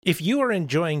If you are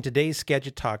enjoying today's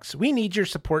Skagit Talks, we need your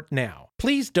support now.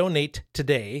 Please donate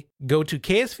today. Go to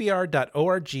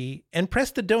ksvr.org and press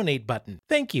the donate button.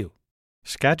 Thank you.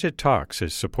 Skagit Talks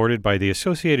is supported by the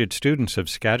Associated Students of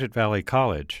Skagit Valley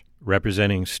College,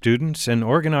 representing students and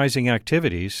organizing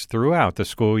activities throughout the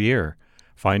school year.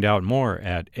 Find out more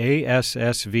at ASSVC.com.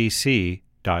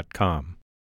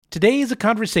 Today is a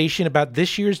conversation about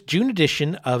this year's June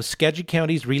edition of Skagit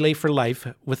County's Relay for Life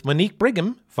with Monique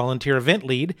Brigham, volunteer event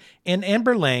lead, and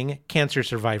Amber Lang, cancer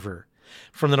survivor.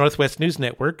 From the Northwest News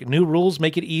Network, new rules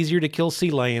make it easier to kill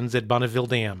sea lions at Bonneville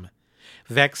Dam.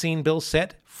 Vaccine bill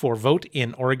set for vote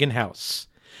in Oregon House.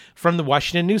 From the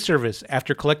Washington News Service,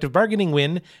 after collective bargaining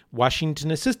win,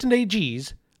 Washington Assistant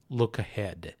AGs look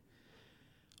ahead.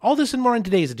 All this and more in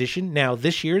today's edition, now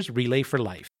this year's Relay for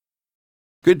Life.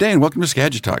 Good day and welcome to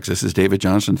Skagit Talks. This is David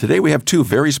Johnson. Today we have two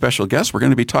very special guests. We're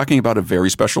going to be talking about a very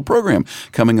special program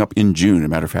coming up in June. As a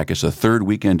matter of fact, it's the third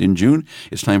weekend in June.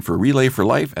 It's time for Relay for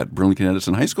Life at Burlington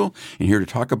Edison High School. And here to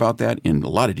talk about that in a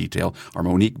lot of detail are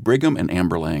Monique Brigham and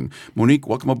Amber Lang. Monique,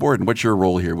 welcome aboard. And what's your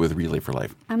role here with Relay for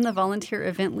Life? I'm the volunteer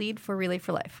event lead for Relay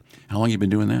for Life. How long have you been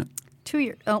doing that? 2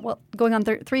 years. Going on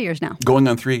 3 years now. Going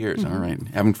on 3 years. Mm-hmm. All right.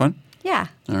 Having fun? Yeah.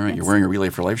 All right. You're wearing a Relay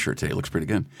for Life shirt today. It looks pretty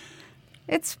good.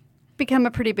 It's become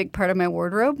a pretty big part of my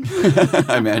wardrobe.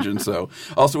 I imagine so.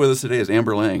 Also with us today is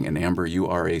Amber Lang. And Amber, you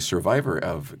are a survivor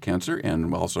of cancer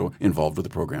and also involved with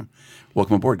the program.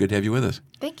 Welcome aboard. Good to have you with us.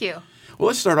 Thank you. Well,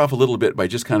 let's start off a little bit by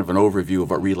just kind of an overview of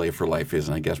what Relay for Life is.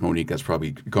 And I guess, Monique, that's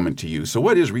probably coming to you. So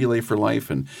what is Relay for Life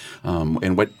and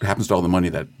what happens to all the money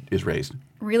that is raised?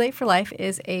 Relay for Life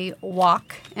is a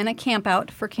walk and a camp out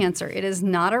for cancer. It is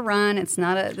not a run. It's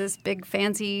not this big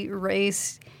fancy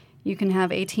race. You can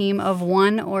have a team of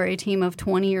 1 or a team of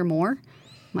 20 or more.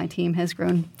 My team has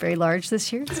grown very large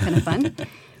this year. It's kind of fun.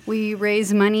 We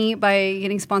raise money by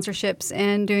getting sponsorships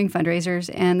and doing fundraisers,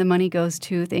 and the money goes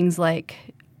to things like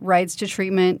rides to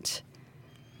treatment,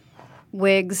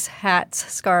 wigs,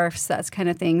 hats, scarves, that kind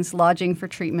of things, lodging for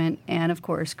treatment, and, of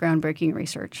course, groundbreaking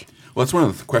research. Well, that's one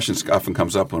of the questions that often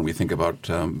comes up when we think about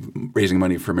raising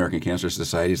money for American Cancer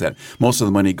Society is that most of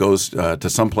the money goes to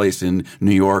someplace in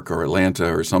New York or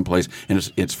Atlanta or someplace,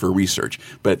 and it's for research.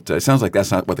 But it sounds like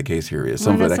that's not what the case here is.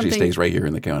 Some of it actually stays right here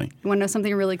in the county. You want to know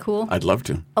something really cool? I'd love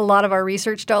to. A lot of our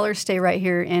research dollars stay right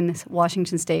here in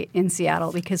Washington State, in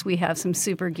Seattle, because we have some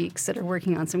super geeks that are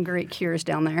working on some great cures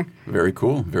down there. Very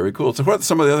cool. Very cool. So what are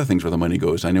some of the other things where the money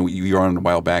goes? I know you were on a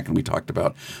while back and we talked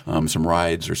about some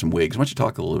rides or some wigs. Why don't you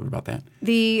talk a little bit about that?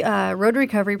 The Road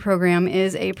Recovery Program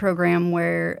is a program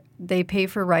where they pay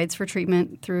for rides for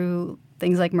treatment through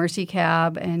things like Mercy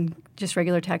Cab and just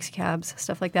regular taxi cabs,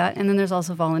 stuff like that. And then there's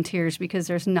also volunteers because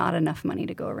there's not enough money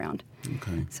to go around.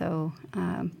 Okay. So,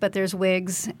 but there's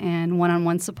wigs and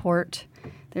one-on-one support.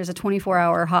 There's a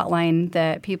 24-hour hotline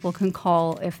that people can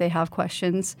call if they have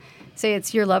questions. Say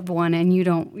it's your loved one and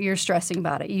you're stressing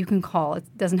about it. You can call. It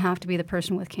doesn't have to be the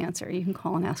person with cancer. You can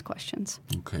call and ask questions.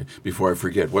 Okay. Before I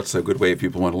forget, what's a good way if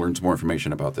people want to learn some more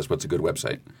information about this? What's a good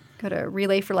website? Go to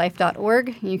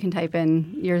relayforlife.org. You can type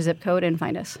in your zip code and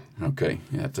find us. Okay.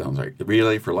 Yeah, that sounds right.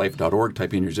 Relayforlife.org.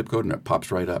 Type in your zip code and it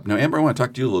pops right up. Now, Amber, I want to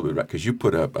talk to you a little bit about because you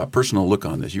put a personal look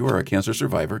on this. You are a cancer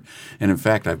survivor. And in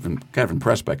fact, I've been kind of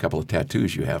impressed by a couple of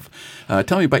tattoos you have.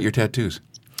 Tell me about your tattoos.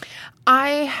 I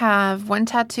have one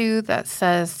tattoo that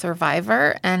says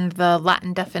survivor and the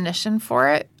Latin definition for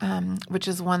it, which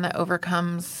is one that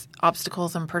overcomes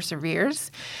obstacles and perseveres.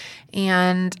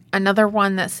 And another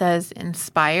one that says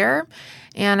inspire.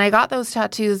 And I got those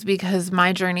tattoos because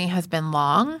my journey has been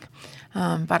long,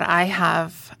 but I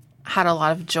have had a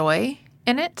lot of joy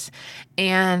in it.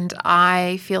 And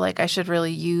I feel like I should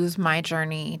really use my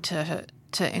journey to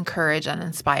encourage and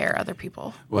inspire other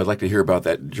people. Well, I'd like to hear about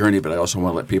that journey, but I also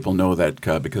want to let people know that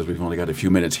because we've only got a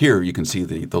few minutes here, you can see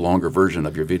the longer version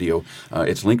of your video.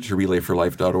 It's linked to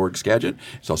relayforlife.org Skagit.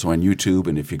 It's also on YouTube,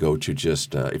 and if you go to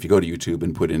YouTube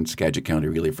and put in Skagit County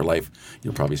Relay for Life,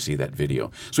 you'll probably see that video.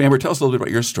 So, Amber, tell us a little bit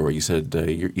about your story. You said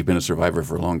you've been a survivor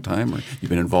for a long time, or you've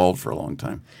been involved for a long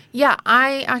time. Yeah,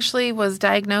 I actually was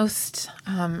diagnosed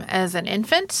as an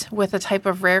infant with a type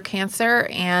of rare cancer,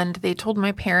 and they told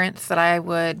my parents that I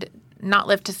would not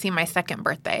live to see my second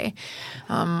birthday.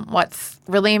 What's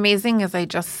really amazing is I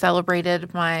just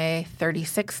celebrated my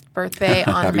 36th birthday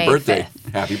on May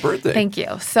 5th. Happy birthday. Thank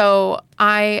you. So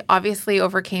I obviously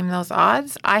overcame those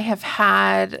odds. I have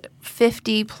had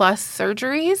 50-plus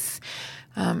surgeries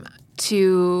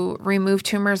to remove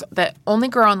tumors that only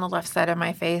grow on the left side of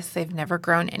my face. They've never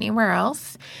grown anywhere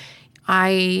else.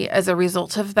 As a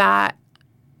result of that,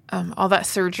 all that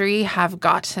surgery have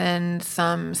gotten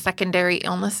some secondary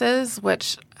illnesses,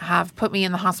 which have put me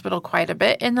in the hospital quite a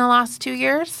bit in the last 2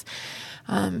 years.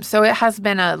 So it has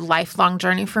been a lifelong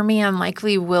journey for me and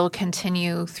likely will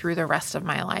continue through the rest of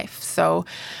my life. So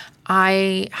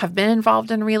I have been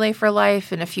involved in Relay for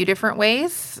Life in a few different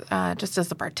ways, just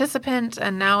as a participant,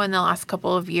 and now in the last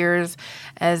couple of years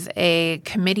as a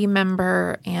committee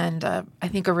member and I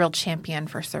think a real champion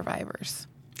for survivors.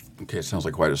 Okay, it sounds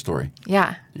like quite a story.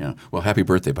 Yeah. Yeah. Well, happy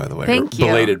birthday, by the way. Thank you.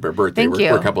 Belated birthday. Thank you.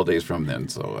 We're a couple of days from then,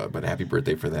 so but happy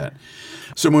birthday for that.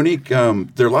 So, Monique,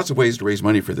 there are lots of ways to raise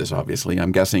money for this, obviously.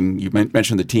 I'm guessing you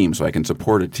mentioned the team, so I can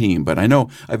support a team. But I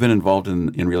know I've been involved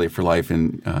in Relay for Life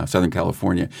in Southern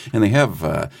California, and they have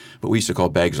what we used to call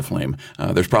bags of flame.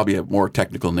 There's probably a more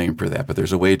technical name for that, but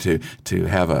there's a way to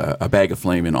have a bag of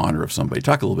flame in honor of somebody.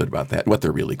 Talk a little bit about that, what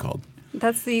they're really called.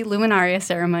 That's the Luminaria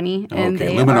ceremony. And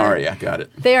okay, Luminaria, got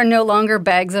it. They are no longer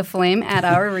bags of flame at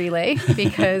our relay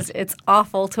because it's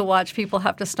awful to watch people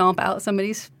have to stomp out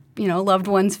somebody's loved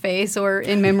one's face or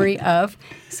in memory of.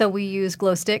 So we use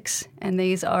glow sticks, and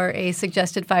these are a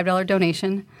suggested $5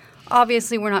 donation.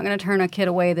 Obviously, we're not going to turn a kid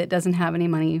away that doesn't have any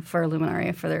money for a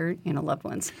Luminaria for their loved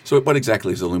ones. So what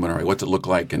exactly is a Luminaria? What's it look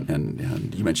like?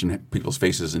 And you mentioned people's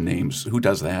faces and names. Who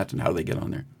does that, and how do they get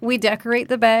on there? We decorate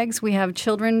the bags. We have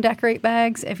children decorate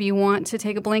bags. If you want to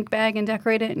take a blank bag and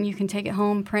decorate it, and you can take it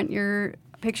home, print your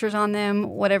pictures on them,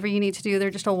 whatever you need to do. They're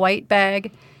just a white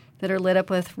bag that are lit up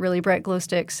with really bright glow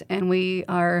sticks, and we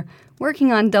are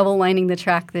working on double lining the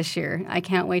track this year. I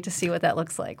can't wait to see what that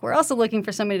looks like. We're also looking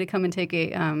for somebody to come and take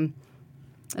a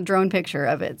drone picture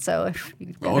of it. So if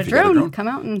you've got a drone, come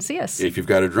out and see us. If you've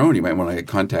got a drone, you might want to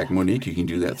contact Monique. You can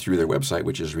do that through their website,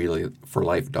 which is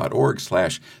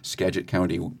relayforlife.org/Skagit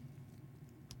County.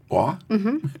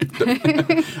 Mm-hmm.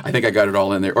 I think I got it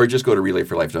all in there. Or just go to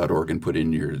relayforlife.org and put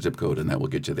in your zip code, and that will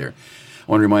get you there.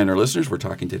 I want to remind our listeners we're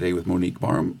talking today with Monique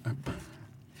Barham.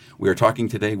 We are talking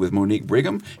today with Monique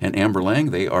Brigham and Amber Lang.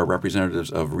 They are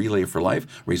representatives of Relay for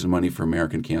Life, raising money for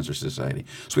American Cancer Society.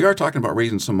 So we are talking about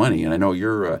raising some money, and I know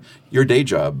your day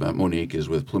job, Monique, is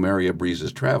with Plumeria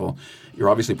Breezes Travel. You're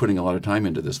obviously putting a lot of time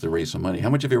into this to raise some money. How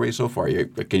much have you raised so far?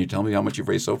 Can you tell me how much you've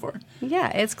raised so far? Yeah,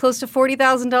 it's close to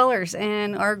 $40,000,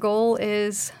 and our goal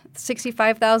is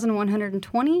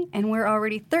 $65,120, and we're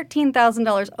already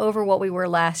 $13,000 over what we were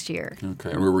last year. Okay,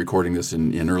 and we're recording this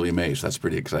in early May, so that's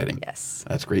pretty exciting. Yes.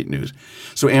 That's great news.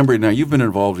 So, Amber, now you've been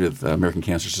involved with American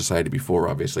Cancer Society before,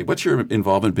 obviously. What's your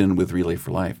involvement been with Relay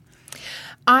for Life?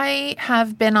 I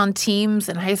have been on teams.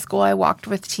 In high school, I walked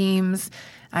with teams.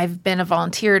 I've been a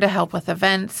volunteer to help with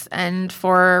events. And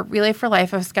for Relay for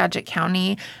Life of Skagit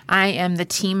County, I am the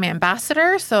team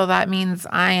ambassador. So that means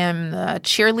I am the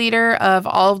cheerleader of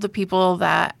all of the people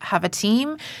that have a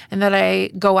team, and that I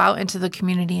go out into the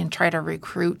community and try to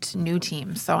recruit new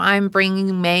teams. So I'm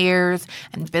bringing mayors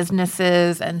and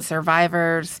businesses and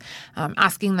survivors,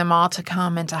 asking them all to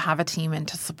come and to have a team and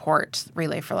to support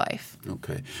Relay for Life.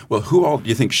 Okay. Well, who all do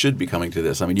you think should be coming to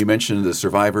this? I mean, you mentioned the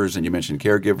survivors and you mentioned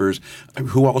caregivers.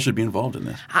 Who all should be involved in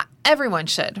this? Everyone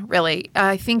should, really.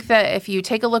 I think that if you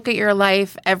take a look at your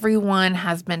life, everyone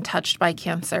has been touched by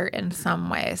cancer in some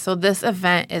way. So this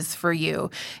event is for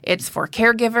you. It's for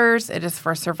caregivers. It is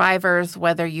for survivors,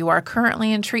 whether you are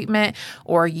currently in treatment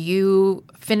or you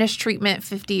finished treatment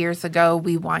 50 years ago.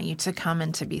 We want you to come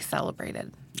and to be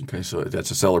celebrated. Okay, so that's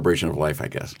a celebration of life, I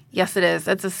guess. Yes, it is.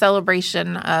 It's a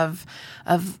celebration of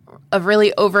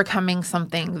really overcoming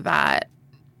something that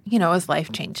is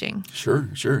life-changing. Sure.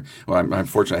 Well, I'm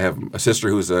fortunate. I have a sister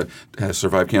who has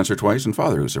survived cancer twice and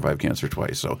father who survived cancer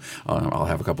twice. So I'll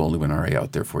have a couple of Luminaria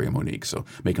out there for you, Monique. So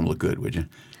make them look good, would you?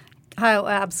 Oh,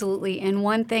 absolutely. And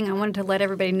one thing I wanted to let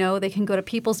everybody know, they can go to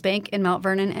People's Bank in Mount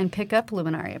Vernon and pick up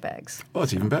Luminaria bags. Oh,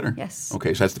 it's even better. Yes.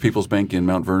 Okay, so that's the People's Bank in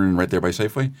Mount Vernon right there by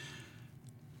Safeway?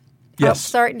 Yes.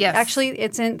 Sorry. Yes. Actually,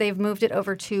 they've moved it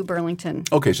over to Burlington.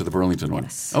 Okay, so the Burlington one.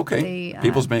 Yes. Okay.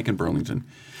 People's Bank in Burlington.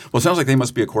 Well, it sounds like they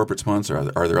must be a corporate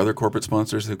sponsor. Are there other corporate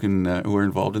sponsors who are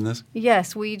involved in this?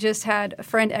 Yes, we just had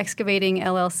Friend Excavating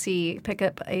LLC pick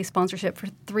up a sponsorship for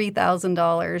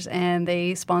 $3,000, and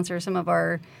they sponsor some of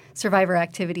our survivor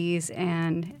activities.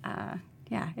 And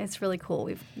it's really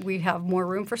cool. We have more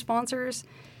room for sponsors.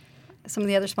 Some of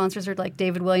the other sponsors are like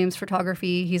David Williams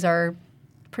Photography. He's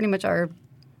pretty much our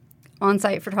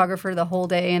on-site photographer the whole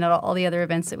day and at all the other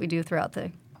events that we do throughout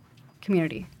the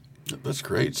community. That's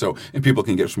great. So, and people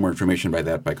can get some more information by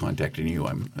contacting you,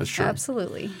 I'm sure.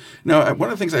 Absolutely. Now, one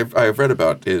of the things I've read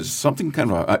about is something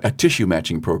kind of a tissue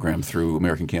matching program through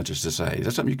American Cancer Society. Is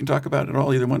that something you can talk about at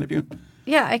all, either one of you?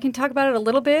 Yeah, I can talk about it a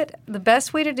little bit. The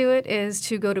best way to do it is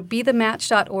to go to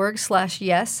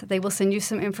bethematch.org/yes. They will send you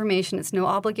some information. It's no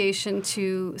obligation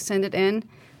to send it in.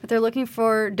 But they're looking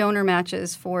for donor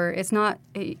matches for, it's not,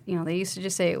 they used to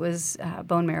just say it was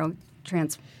bone marrow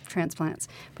transplants.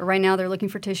 But right now they're looking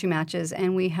for tissue matches,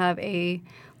 and we have a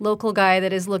local guy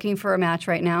that is looking for a match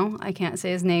right now. I can't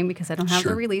say his name because I don't have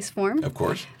the release form. Of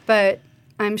course. But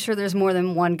I'm sure there's more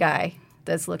than one guy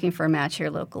that's looking for a match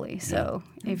here locally. So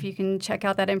if you can check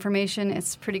out that information,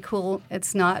 it's pretty cool.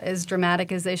 It's not as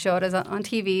dramatic as they show it on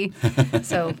TV.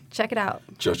 So check it out.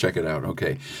 Just check it out.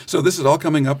 Okay. So this is all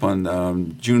coming up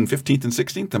on June 15th and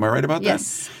 16th. Am I right about that?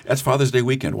 Yes. That's Father's Day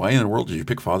weekend. Why in the world did you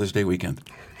pick Father's Day weekend?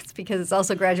 It's because it's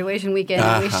also graduation weekend,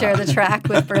 and we share the track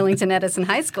with Burlington Edison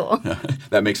High School.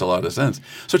 That makes a lot of sense.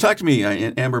 So talk to me,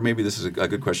 Amber, maybe this is a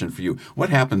good question for you. What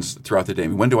happens throughout the day? I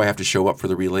mean, when do I have to show up for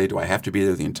the relay? Do I have to be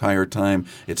there the entire time?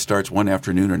 It starts one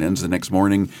afternoon and ends the next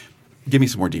morning. Give me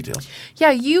some more details. Yeah,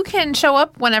 you can show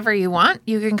up whenever you want.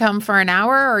 You can come for an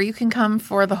hour or you can come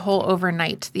for the whole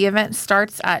overnight. The event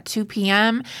starts at 2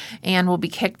 p.m. and will be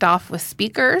kicked off with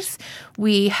speakers.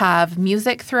 We have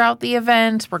music throughout the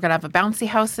event. We're going to have a bouncy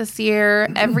house this year.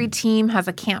 Every team has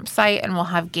a campsite and we'll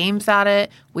have games at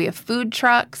it. We have food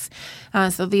trucks.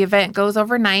 So the event goes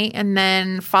overnight. And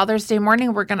then Father's Day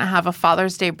morning, we're going to have a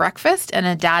Father's Day breakfast and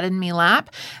a Dad and Me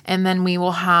lap. And then we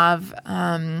will have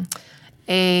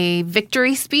a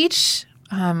victory speech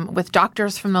with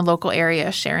doctors from the local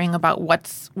area sharing about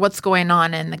what's going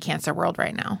on in the cancer world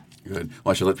right now. Good.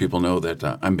 Well, I should let people know that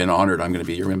I've been honored. I'm going to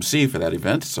be your MC for that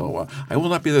event, so I will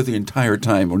not be there the entire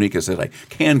time. Monica said I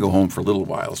can go home for a little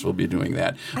while, so we'll be doing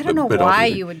that. I don't know why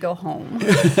you would go home.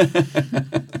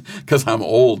 Because I'm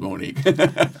old, Monique.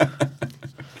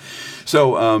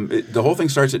 So the whole thing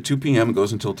starts at 2 p.m. and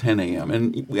goes until 10 a.m.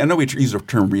 And I know we use the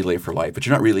term relay for life, but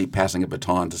you're not really passing a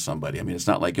baton to somebody. I mean, it's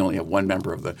not like you only have one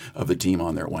member of the team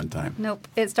on there at one time. Nope.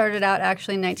 It started out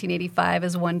actually in 1985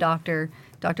 as one doctor,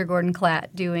 Dr. Gordon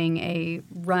Klatt, doing a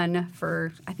run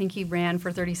for, I think he ran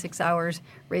for 36 hours,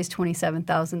 raised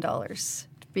 $27,000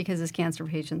 because his cancer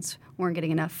patients weren't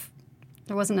getting enough.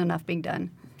 There wasn't enough being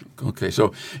done. Okay,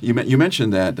 so you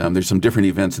mentioned that there's some different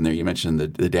events in there. You mentioned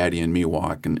the Daddy and Me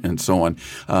Walk and so on.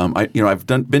 I've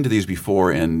been to these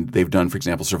before, and they've done, for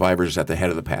example, survivors at the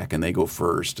head of the pack, and they go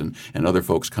first, and other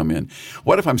folks come in.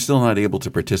 What if I'm still not able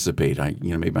to participate?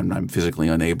 Maybe I'm physically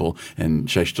unable, and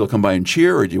should I still come by and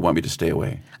cheer, or do you want me to stay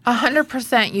away?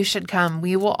 100% you should come.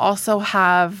 We will also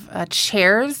have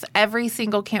chairs. Every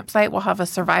single campsite will have a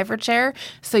survivor chair,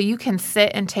 so you can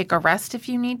sit and take a rest if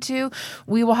you need to.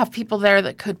 We will have people there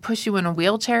that could push you in a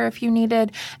wheelchair if you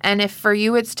needed. And if for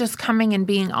you it's just coming and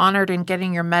being honored and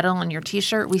getting your medal and your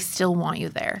T-shirt, we still want you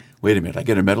there. Wait a minute. I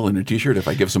get a medal and a T-shirt if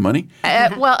I give some money?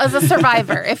 Well, as a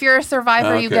survivor. If you're a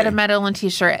survivor, okay, you get a medal and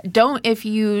T-shirt. If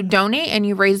you donate and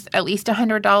you raise at least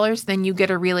 $100, then you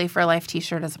get a Relay for Life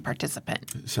T-shirt as a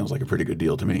participant. Sounds like a pretty good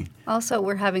deal to me. Also,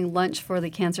 we're having lunch for the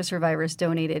cancer survivors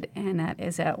donated, and that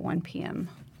is at 1 p.m.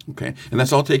 Okay. And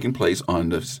that's all taking place on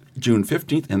June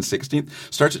 15th and 16th.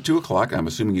 Starts at 2 o'clock. I'm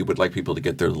assuming you would like people to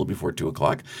get there a little before 2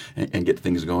 o'clock and get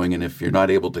things going. And if you're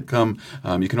not able to come,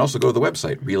 you can also go to the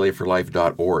website,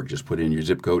 relayforlife.org. Just put in your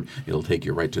zip code. It'll take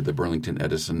you right to the Burlington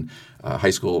Edison High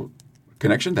School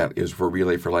connection. That is for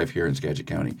Relay for Life here in Skagit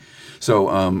County. So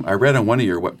I read on one of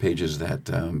your web pages that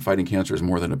fighting cancer is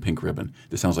more than a pink ribbon.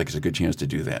 This sounds like it's a good chance to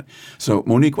do that. So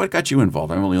Monique, what got you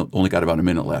involved? I've only got about a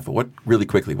minute left. But what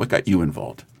got you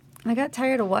involved? I got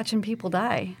tired of watching people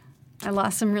die. I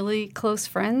lost some really close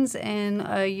friends in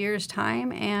a year's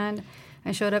time, and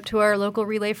I showed up to our local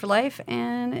Relay for Life,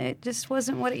 and it just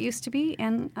wasn't what it used to be,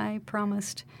 and I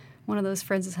promised one of those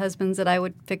friends' husbands that I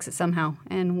would fix it somehow,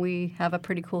 and we have a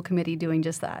pretty cool committee doing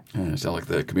just that. It sounds like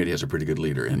the committee has a pretty good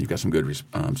leader, and you've got some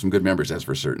good members, that's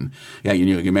for certain. Yeah,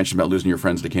 you mentioned about losing your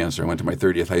friends to cancer. I went to my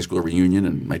 30th high school reunion,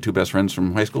 and my two best friends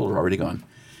from high school are already gone.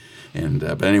 And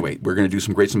but anyway, we're going to do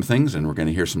some things, and we're going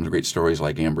to hear some great stories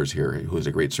like Amber's here, who is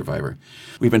a great survivor.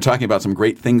 We've been talking about some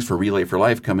great things for Relay for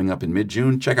Life coming up in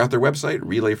mid-June. Check out their website,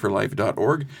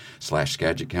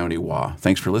 relayforlife.org/Skagit County WA.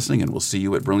 Thanks for listening, and we'll see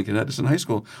you at Burlington Edison High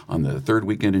School on the third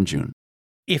weekend in June.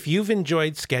 If you've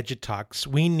enjoyed Skagit Talks,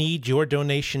 we need your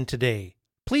donation today.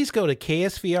 Please go to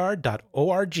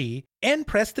ksvr.org and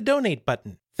press the donate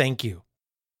button. Thank you.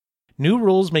 New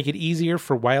rules make it easier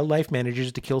for wildlife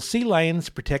managers to kill sea lions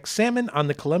to protect salmon on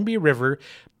the Columbia River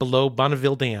below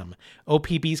Bonneville Dam.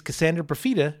 OPB's Cassandra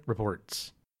Profita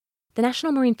reports. The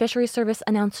National Marine Fisheries Service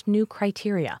announced new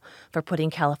criteria for putting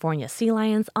California sea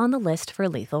lions on the list for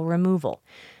lethal removal.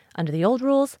 Under the old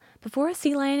rules, before a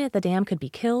sea lion at the dam could be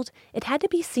killed, it had to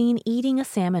be seen eating a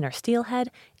salmon or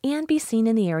steelhead and be seen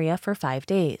in the area for 5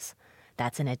 days.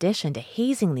 That's in addition to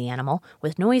hazing the animal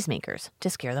with noisemakers to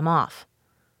scare them off.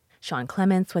 Sean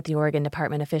Clements with the Oregon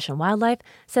Department of Fish and Wildlife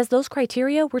says those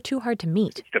criteria were too hard to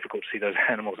meet. It's difficult to see those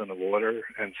animals in the water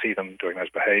and see them doing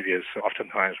those behaviors. So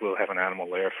oftentimes we'll have an animal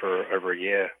there for over a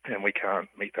year and we can't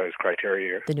meet those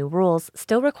criteria. The new rules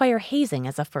still require hazing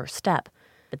as a first step,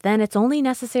 but then it's only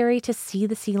necessary to see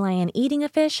the sea lion eating a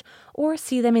fish or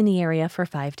see them in the area for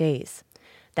 5 days.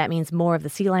 That means more of the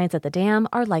sea lions at the dam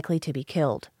are likely to be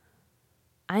killed.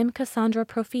 I'm Cassandra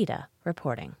Profita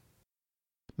reporting.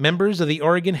 Members of the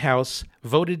Oregon House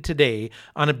voted today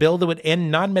on a bill that would end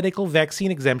non-medical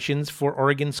vaccine exemptions for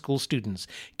Oregon school students.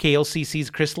 KLCC's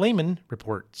Chris Lehman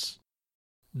reports.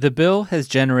 The bill has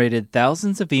generated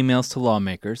thousands of emails to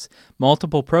lawmakers,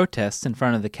 multiple protests in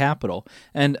front of the Capitol,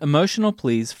 and emotional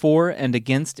pleas for and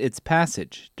against its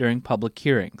passage during public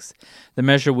hearings. The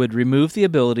measure would remove the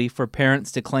ability for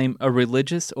parents to claim a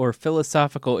religious or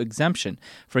philosophical exemption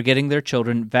for getting their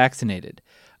children vaccinated.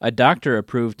 A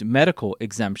doctor-approved medical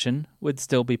exemption would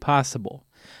still be possible.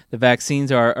 The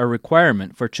vaccines are a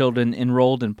requirement for children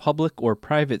enrolled in public or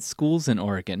private schools in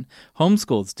Oregon.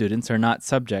 Homeschooled students are not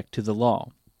subject to the law.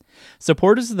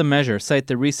 Supporters of the measure cite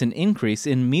the recent increase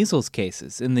in measles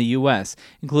cases in the U.S.,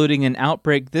 including an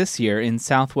outbreak this year in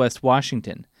southwest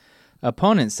Washington.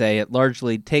 Opponents say it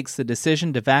largely takes the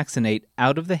decision to vaccinate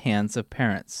out of the hands of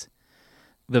parents.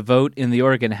 The vote in the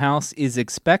Oregon House is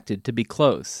expected to be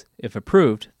close. If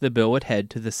approved, the bill would head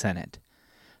to the Senate.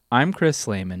 I'm Chris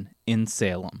Lehman in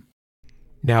Salem.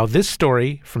 Now this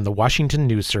story from the Washington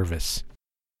News Service.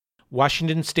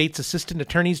 Washington State's Assistant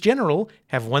Attorneys General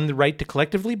have won the right to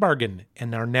collectively bargain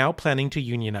and are now planning to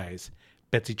unionize.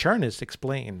 Betsy Charnas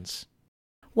explains.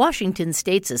 Washington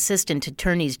State's Assistant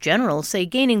Attorneys General say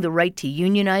gaining the right to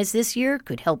unionize this year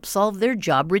could help solve their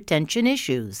job retention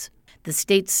issues. The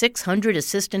state's 600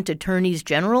 Assistant Attorneys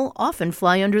General often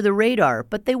fly under the radar,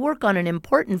 but they work on an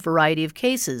important variety of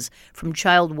cases, from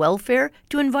child welfare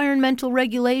to environmental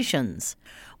regulations.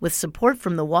 With support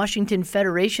from the Washington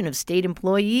Federation of State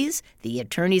Employees, the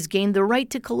attorneys gained the right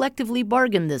to collectively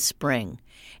bargain this spring.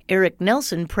 Eric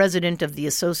Nelson, president of the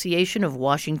Association of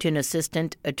Washington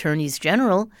Assistant Attorneys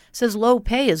General, says low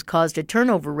pay has caused a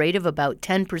turnover rate of about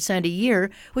 10% a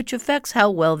year, which affects how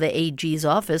well the AG's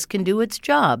office can do its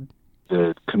job.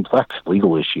 The complex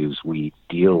legal issues we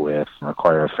deal with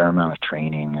require a fair amount of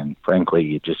training, and frankly,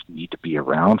 you just need to be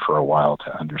around for a while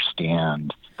to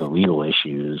understand the legal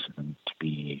issues and to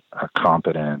be a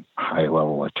competent,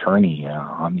 high-level attorney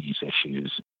on these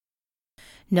issues.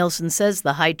 Nelson says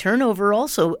the high turnover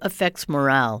also affects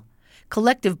morale.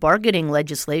 Collective bargaining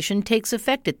legislation takes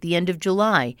effect at the end of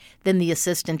July. Then the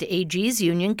Assistant AG's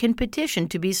union can petition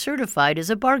to be certified as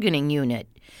a bargaining unit.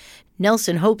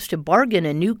 Nelson hopes to bargain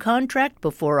a new contract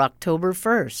before October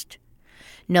 1st.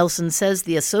 Nelson says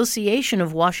the Association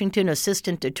of Washington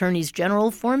Assistant Attorneys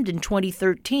General formed in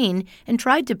 2013 and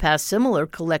tried to pass similar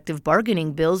collective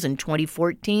bargaining bills in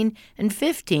 2014 and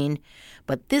 15,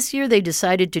 but this year they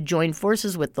decided to join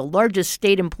forces with the largest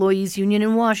state employees union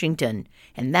in Washington,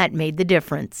 and that made the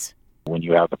difference. When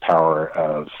you have the power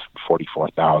of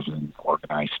 44,000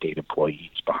 organized state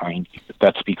employees behind you,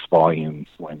 that speaks volume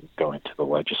when going to the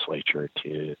legislature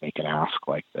to make an ask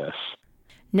like this.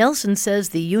 Nelson says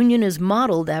the union is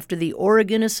modeled after the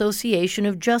Oregon Association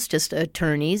of Justice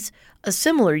Attorneys, a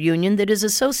similar union that is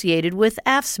associated with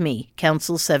AFSCME,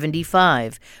 Council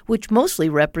 75, which mostly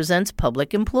represents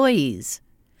public employees.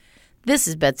 This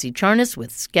is Betsy Charnas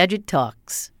with Skagit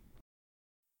Talks.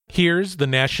 Here's the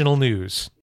national news.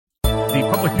 The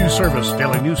Public News Service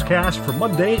Daily Newscast for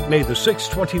Monday, May the 6th,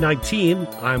 2019.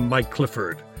 I'm Mike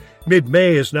Clifford.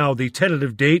 Mid-May is now the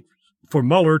tentative date for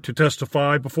Mueller to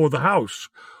testify before the House.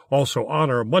 Also on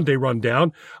our Monday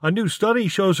rundown, a new study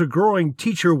shows a growing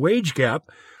teacher wage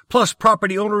gap, plus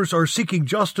property owners are seeking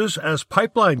justice as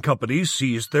pipeline companies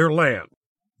seize their land.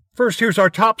 First, here's our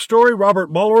top story.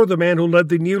 Robert Mueller, the man who led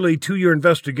the nearly 2-year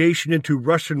investigation into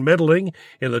Russian meddling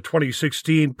in the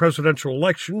 2016 presidential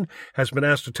election, has been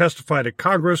asked to testify to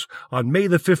Congress on May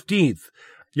the 15th.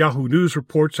 Yahoo News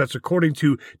reports that's according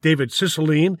to David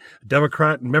Cicilline, a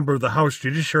Democrat and member of the House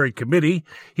Judiciary Committee.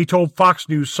 He told Fox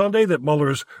News Sunday that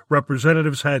Mueller's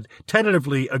representatives had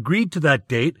tentatively agreed to that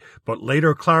date, but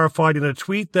later clarified in a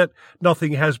tweet that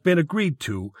nothing has been agreed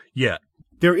to yet.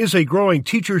 There is a growing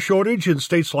teacher shortage in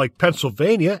states like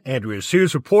Pennsylvania. Andrea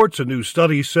Sears reports a new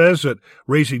study says that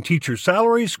raising teacher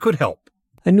salaries could help.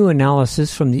 A new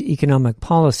analysis from the Economic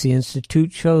Policy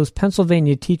Institute shows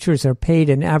Pennsylvania teachers are paid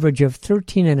an average of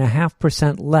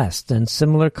 13.5% less than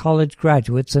similar college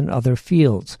graduates in other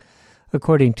fields.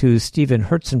 According to Stephen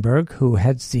Herzenberg, who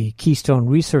heads the Keystone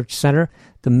Research Center,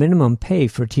 the minimum pay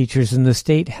for teachers in the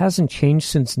state hasn't changed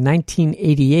since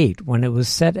 1988, when it was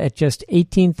set at just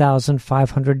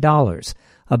 $18,500,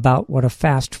 about what a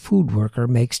fast food worker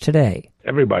makes today.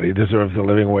 Everybody deserves a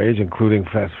living wage, including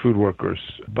fast food workers.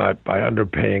 But by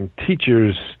underpaying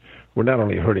teachers, we're not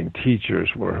only hurting teachers,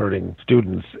 we're hurting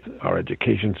students, our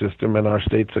education system, and our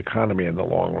state's economy in the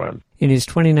long run. In his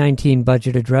 2019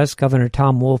 budget address, Governor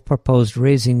Tom Wolf proposed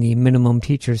raising the minimum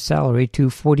teacher's salary to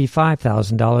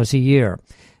 $45,000 a year.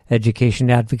 Education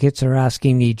advocates are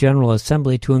asking the General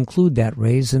Assembly to include that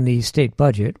raise in the state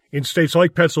budget. In states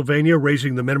like Pennsylvania,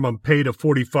 raising the minimum pay to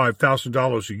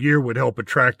 $45,000 a year would help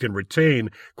attract and retain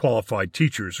qualified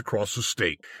teachers across the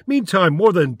state. Meantime,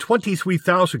 more than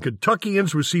 23,000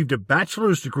 Kentuckians received a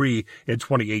bachelor's degree in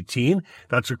 2018.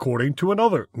 That's according to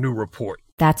another new report.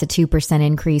 That's a 2%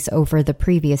 increase over the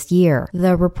previous year.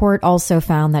 The report also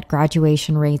found that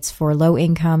graduation rates for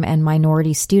low-income and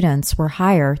minority students were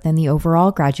higher than the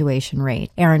overall graduation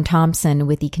rate. Aaron Thompson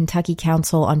with the Kentucky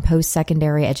Council on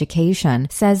Post-Secondary Education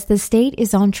says the state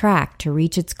is on track to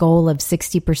reach its goal of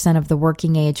 60% of the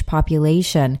working-age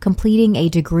population completing a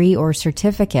degree or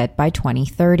certificate by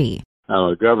 2030.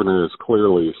 The governor has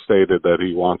clearly stated that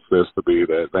he wants this to be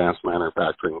the advanced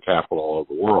manufacturing capital of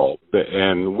the world.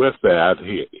 And with that,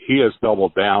 he has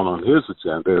doubled down on his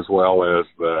agenda, as well as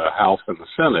the House and the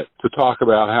Senate, to talk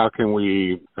about how can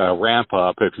we ramp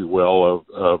up, if you will,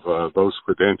 of those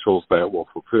credentials that will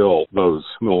fulfill those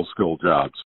middle-skill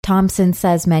jobs. Thompson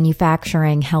says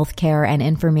manufacturing, healthcare, and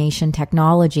information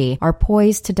technology are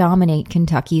poised to dominate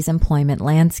Kentucky's employment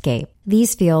landscape.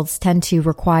 These fields tend to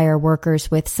require workers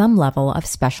with some level of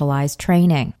specialized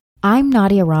training. I'm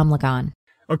Nadia Ramlagan.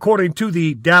 According to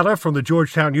the data from the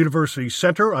Georgetown University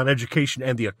Center on Education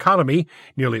and the Economy,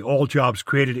 nearly all jobs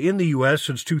created in the U.S.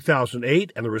 since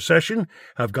 2008 and the recession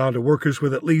have gone to workers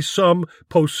with at least some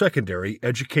post-secondary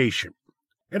education.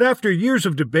 And after years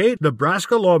of debate,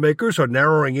 Nebraska lawmakers are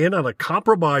narrowing in on a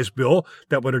compromise bill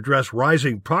that would address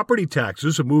rising property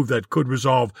taxes, a move that could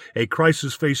resolve a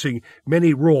crisis facing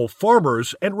many rural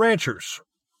farmers and ranchers.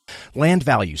 Land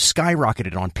values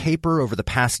skyrocketed on paper over the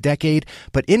past decade,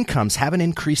 but incomes haven't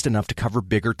increased enough to cover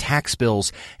bigger tax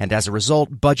bills, and as a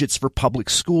result, budgets for public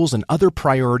schools and other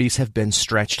priorities have been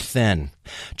stretched thin.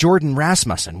 Jordan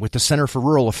Rasmussen with the Center for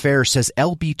Rural Affairs says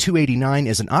LB 289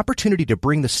 is an opportunity to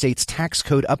bring the state's tax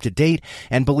code up to date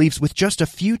and believes with just a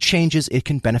few changes it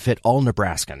can benefit all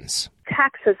Nebraskans.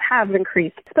 Taxes have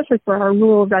increased, especially for our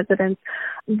rural residents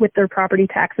with their property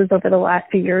taxes over the last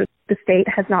few years. The state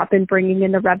has not been bringing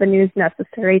in the revenues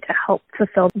necessary to help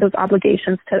fulfill those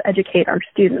obligations to educate our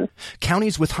students.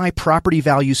 Counties with high property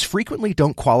values frequently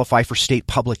don't qualify for state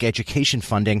public education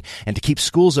funding, and to keep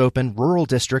schools open, rural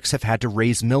districts have had to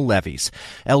raise mill levies.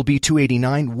 LB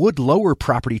 289 would lower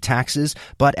property taxes,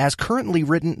 but as currently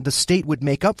written, the state would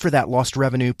make up for that lost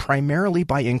revenue primarily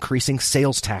by increasing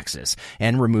sales taxes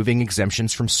and removing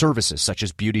exemptions from services such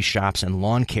as beauty shops and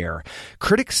lawn care.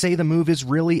 Critics say the move is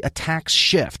really a tax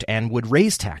shift and would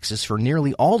raise taxes for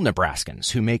nearly all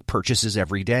Nebraskans who make purchases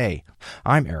every day.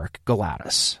 I'm Eric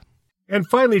Galatis. And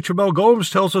finally, Tramel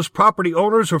Gomes tells us property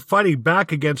owners are fighting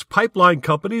back against pipeline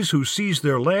companies who seize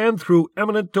their land through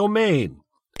eminent domain.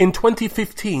 In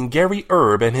 2015, Gary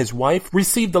Erb and his wife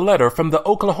received a letter from the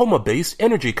Oklahoma-based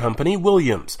energy company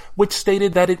Williams, which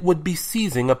stated that it would be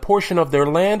seizing a portion of their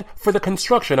land for the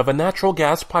construction of a natural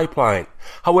gas pipeline.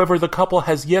 However, the couple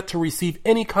has yet to receive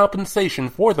any compensation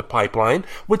for the pipeline,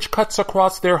 which cuts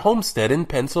across their homestead in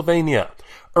Pennsylvania.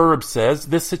 Erb says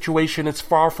this situation is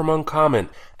far from uncommon,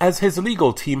 as his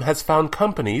legal team has found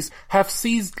companies have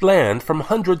seized land from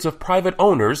hundreds of private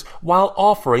owners while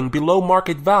offering below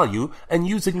market value and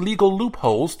using legal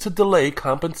loopholes to delay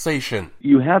compensation.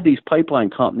 You have these pipeline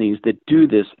companies that do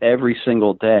this every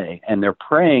single day, and they're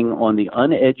preying on the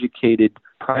uneducated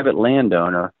private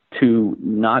landowner to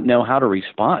not know how to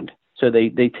respond. So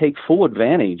they take full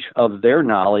advantage of their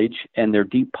knowledge and their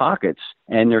deep pockets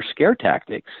and their scare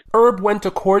tactics. Erb went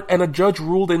to court and a judge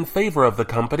ruled in favor of the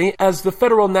company, as the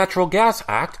Federal Natural Gas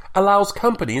Act allows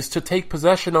companies to take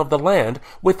possession of the land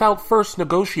without first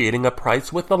negotiating a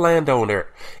price with the landowner.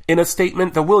 In a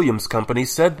statement, the Williams Company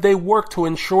said they work to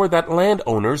ensure that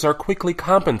landowners are quickly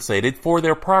compensated for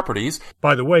their properties.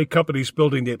 By the way, companies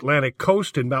building the Atlantic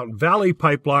Coast and Mountain Valley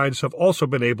pipelines have also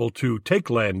been able to take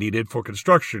land needed for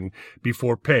construction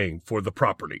before paying for the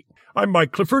property. I'm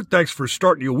Mike Clifford. Thanks for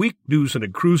starting your week, news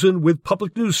and cruising with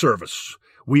Public News Service.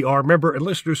 We are member and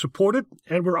listener supported,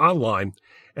 and we're online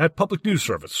at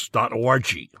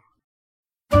publicnewsservice.org.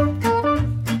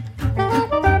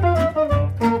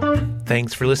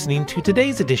 Thanks for listening to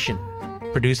today's edition,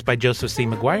 produced by Joseph C.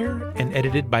 McGuire and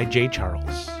edited by Jay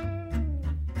Charles.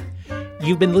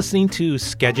 You've been listening to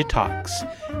Skagit Talks,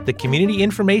 the community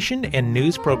information and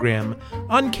news program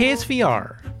on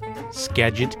KSVR,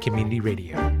 Skagit Community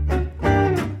Radio.